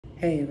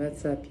Hey,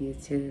 what's up,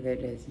 YouTube?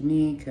 It is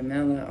me,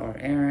 Camilla, or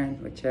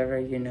Aaron, whichever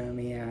you know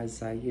me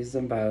as. I use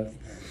them both.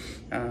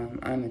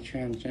 I'm a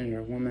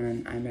transgender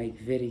woman. I make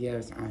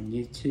videos on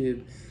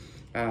YouTube.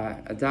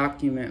 I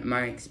document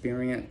my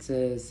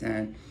experiences,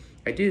 and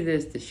I do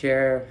this to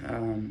share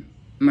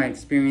my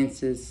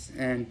experiences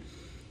in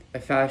a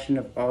fashion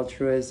of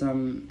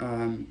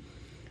altruism,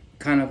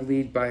 kind of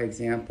lead by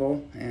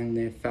example, and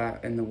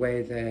the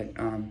way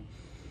that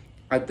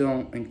I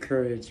don't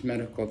encourage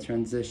medical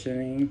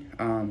transitioning.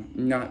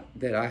 Not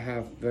that I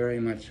have very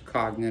much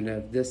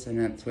cognitive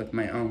dissonance with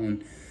my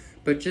own,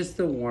 but just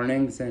the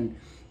warnings and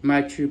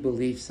my true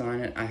beliefs on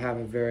it. I have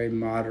a very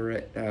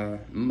moderate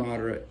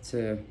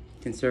to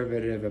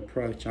conservative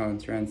approach on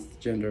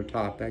transgender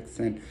topics,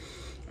 and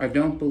I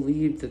don't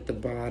believe that the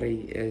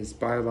body is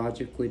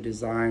biologically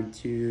designed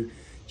to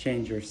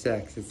change your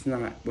sex. It's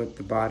not what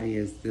the body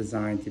is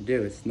designed to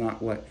do. It's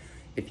not what,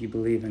 if you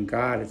believe in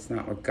God, it's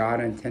not what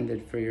God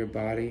intended for your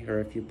body, or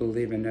if you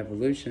believe in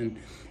evolution,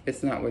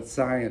 it's not what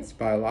science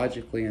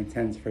biologically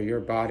intends for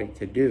your body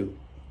to do.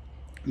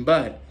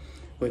 But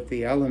with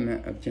the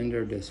element of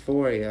gender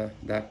dysphoria,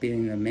 that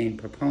being the main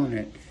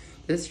proponent,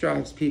 this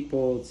drives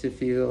people to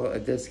feel a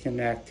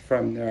disconnect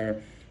from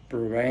their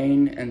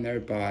brain and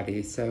their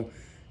body. So,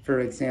 for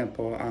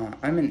example,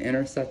 I'm an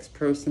intersex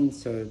person,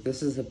 so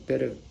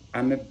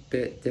I'm a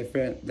bit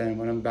different than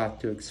what I'm about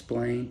to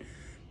explain.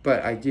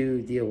 But I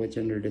do deal with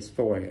gender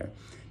dysphoria.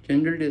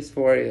 Gender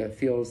dysphoria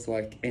feels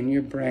like in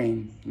your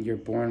brain, you're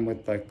born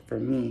with, like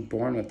for me,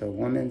 born with a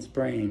woman's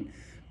brain,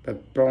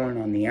 but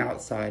born on the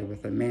outside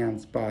with a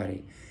man's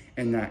body.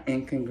 And that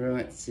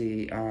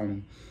incongruency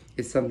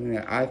is something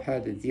that I've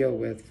had to deal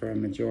with for a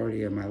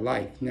majority of my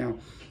life. Now,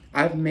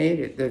 I've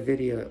made the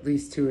video at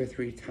least 2 or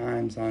 3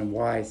 times on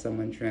why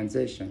someone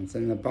transitions.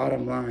 And the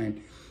bottom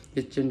line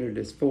is gender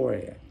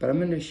dysphoria. But I'm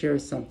going to share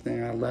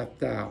something I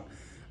left out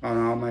on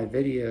all my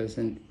videos,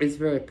 and it's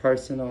very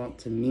personal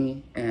to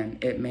me,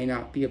 and it may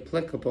not be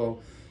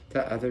applicable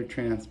to other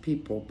trans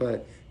people,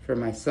 but for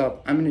myself,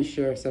 I'm going to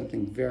share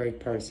something very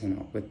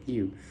personal with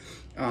you.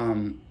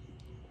 I'm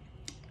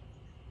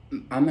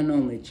an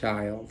only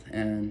child,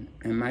 and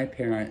my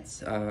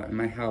parents, in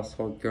my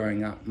household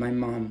growing up, my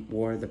mom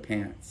wore the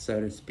pants, so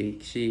to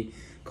speak. She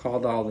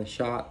called all the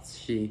shots.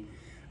 She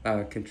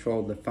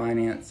controlled the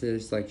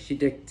finances. Like, she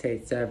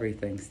dictates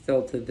everything,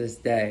 still to this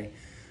day.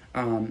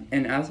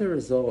 And as a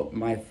result,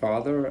 my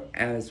father,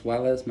 as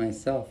well as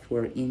myself,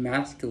 were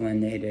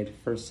emasculinated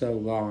for so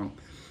long.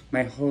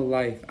 My whole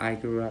life, I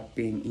grew up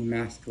being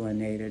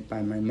emasculinated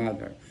by my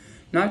mother.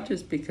 Not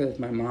just because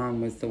my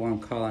mom was the one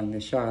calling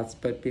the shots,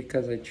 but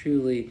because I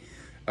truly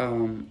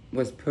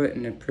was put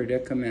in a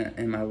predicament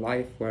in my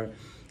life where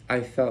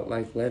I felt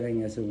like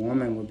living as a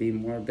woman would be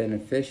more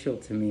beneficial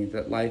to me,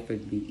 that life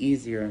would be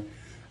easier.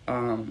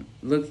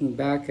 Looking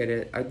back at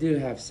it, I do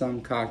have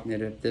some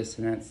cognitive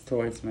dissonance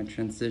towards my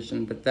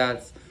transition, but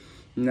that's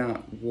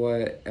not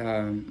what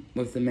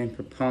was the main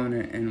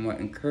proponent and what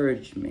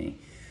encouraged me.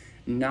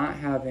 Not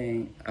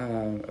having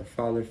a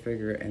father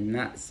figure in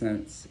that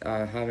sense,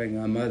 having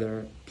a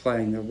mother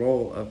playing the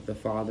role of the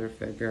father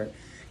figure,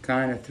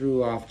 kind of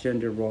threw off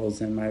gender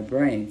roles in my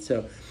brain.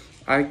 So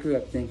I grew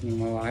up thinking,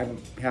 well, I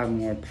have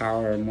more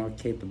power and more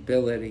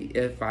capability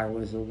if I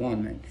was a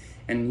woman.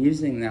 And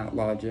using that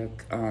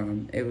logic,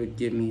 it would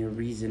give me a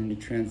reason to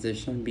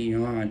transition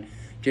beyond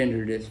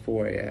gender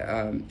dysphoria.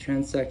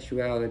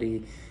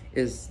 Transsexuality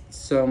is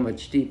so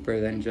much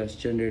deeper than just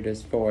gender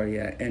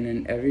dysphoria. And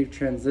in every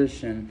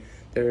transition,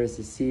 there is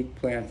a seed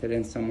planted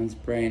in someone's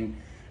brain,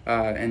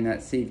 and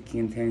that seed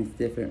contains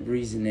different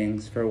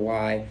reasonings for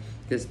why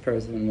this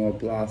person will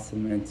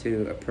blossom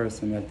into a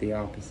person of the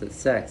opposite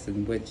sex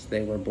in which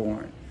they were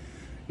born.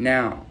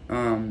 Now,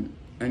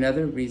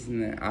 another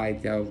reason that I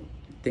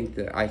think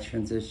that I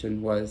transitioned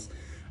was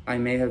I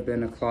may have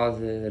been a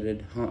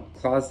closeted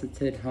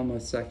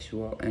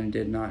homosexual and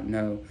did not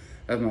know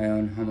of my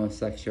own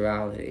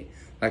homosexuality.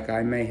 Like,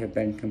 I may have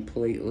been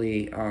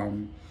completely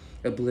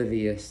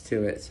oblivious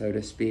to it, so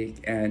to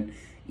speak. And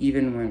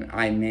even when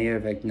I may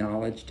have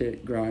acknowledged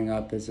it growing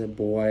up as a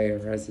boy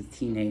or as a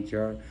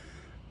teenager,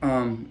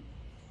 I'm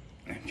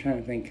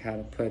trying to think how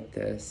to put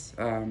this.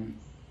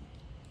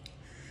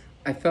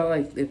 I felt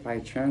like if I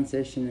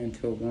transitioned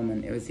into a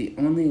woman, it was the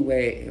only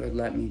way it would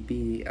let me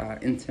be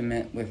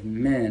intimate with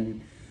men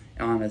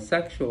on a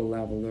sexual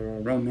level or a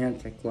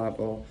romantic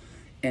level,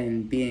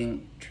 and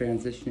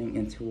transitioning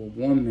into a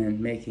woman,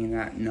 making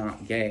that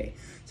not gay.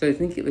 So I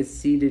think it was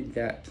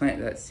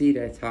that seed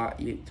I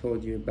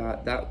told you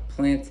about, that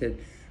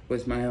planted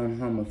was my own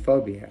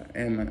homophobia.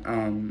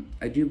 And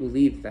I do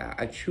believe that.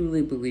 I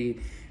truly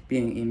believe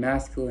being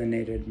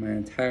emasculinated my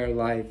entire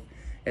life,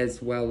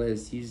 as well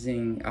as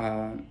using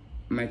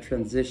my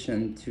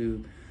transition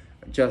to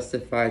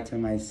justify to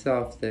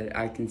myself that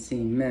I can see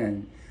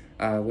men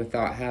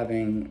without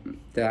having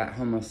that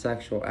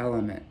homosexual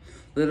element.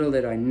 Little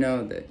did I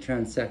know that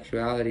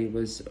transsexuality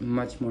was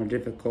much more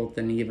difficult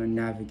than even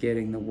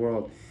navigating the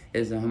world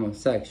as a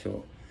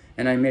homosexual.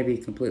 And I may be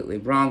completely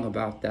wrong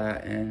about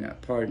that, and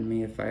pardon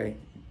me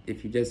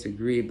if you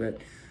disagree, but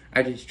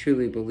I just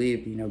truly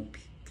believe,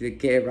 the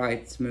gay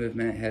rights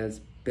movement has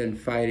been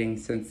fighting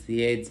since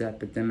the AIDS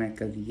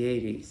epidemic of the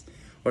 80s,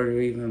 or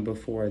even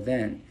before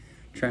then.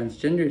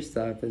 Transgender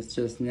stuff is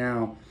just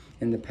now,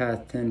 in the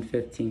past 10,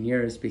 15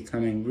 years,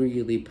 becoming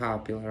really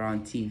popular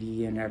on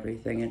TV and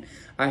everything. And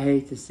I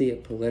hate to see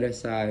it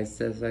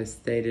politicized. As I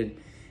stated,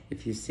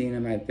 if you've seen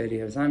in my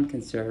videos, I'm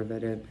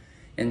conservative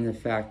in the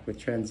fact with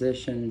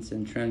transitions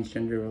and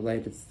transgender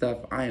related stuff.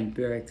 I am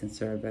very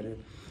conservative.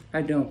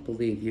 I don't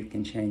believe you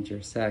can change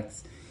your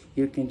sex.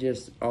 You can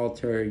just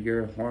alter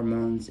your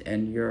hormones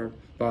and your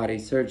body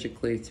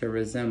surgically to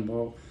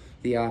resemble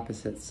the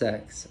opposite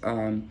sex.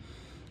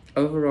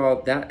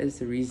 Overall, that is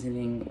the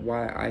reasoning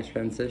why I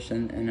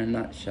transitioned in a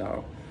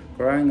nutshell.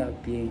 Growing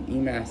up being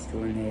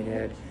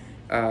emasculinated,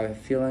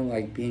 feeling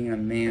like being a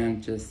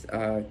man,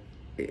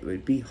 it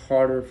would be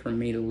harder for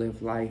me to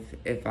live life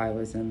if I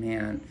was a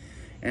man,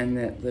 and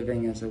that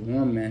living as a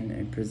woman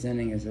and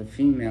presenting as a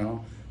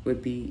female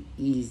would be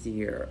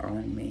easier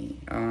on me.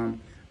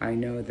 I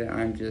know that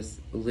I'm just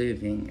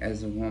living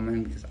as a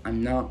woman because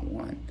I'm not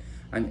one.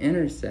 I'm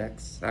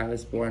intersex. I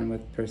was born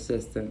with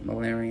persistent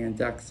Müllerian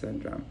duct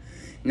syndrome.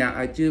 Now,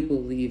 I do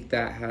believe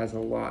that has a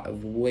lot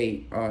of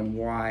weight on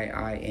why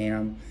I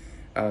am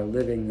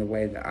living the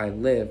way that I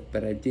live,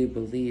 but I do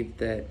believe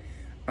that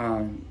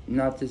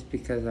not just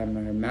because I'm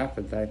a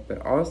hermaphrodite,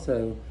 but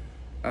also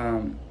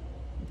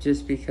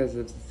just because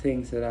of the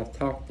things that I've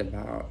talked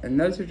about. And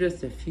those are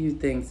just a few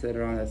things that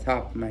are on the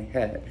top of my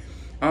head.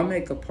 I'll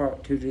make a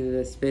part 2 to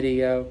this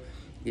video.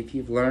 If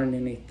you've learned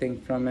anything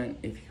from it,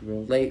 if you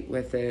relate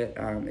with it,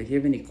 if you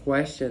have any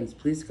questions,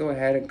 please go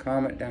ahead and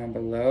comment down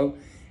below,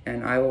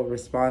 and I will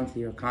respond to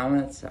your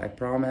comments. I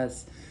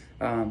promise.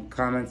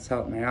 Comments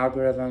help my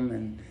algorithm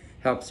and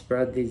help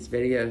spread these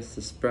videos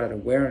to spread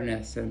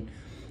awareness and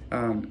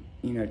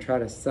try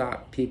to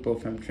stop people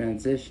from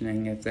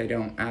transitioning if they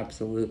don't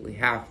absolutely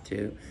have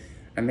to.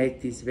 I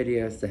make these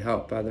videos to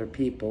help other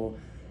people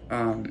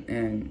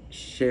and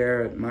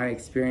share my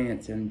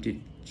experience and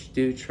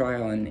do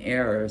trial and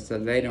error so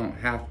they don't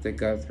have to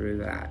go through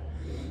that.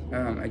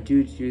 I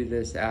do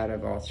this out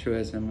of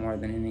altruism more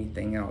than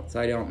anything else.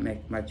 I don't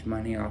make much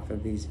money off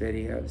of these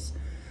videos.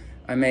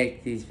 I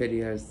make these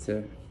videos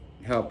to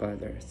help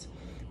others.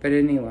 But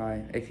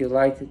anyway, if you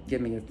like it,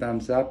 give me a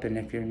thumbs up, and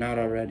if you're not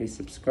already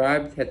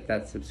subscribed, hit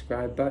that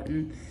subscribe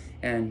button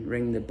and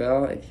ring the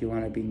bell if you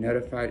want to be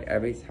notified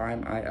every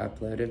time I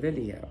upload a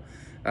video.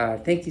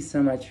 Thank you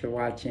so much for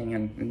watching,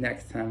 and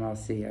next time I'll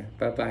see you.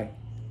 Bye-bye.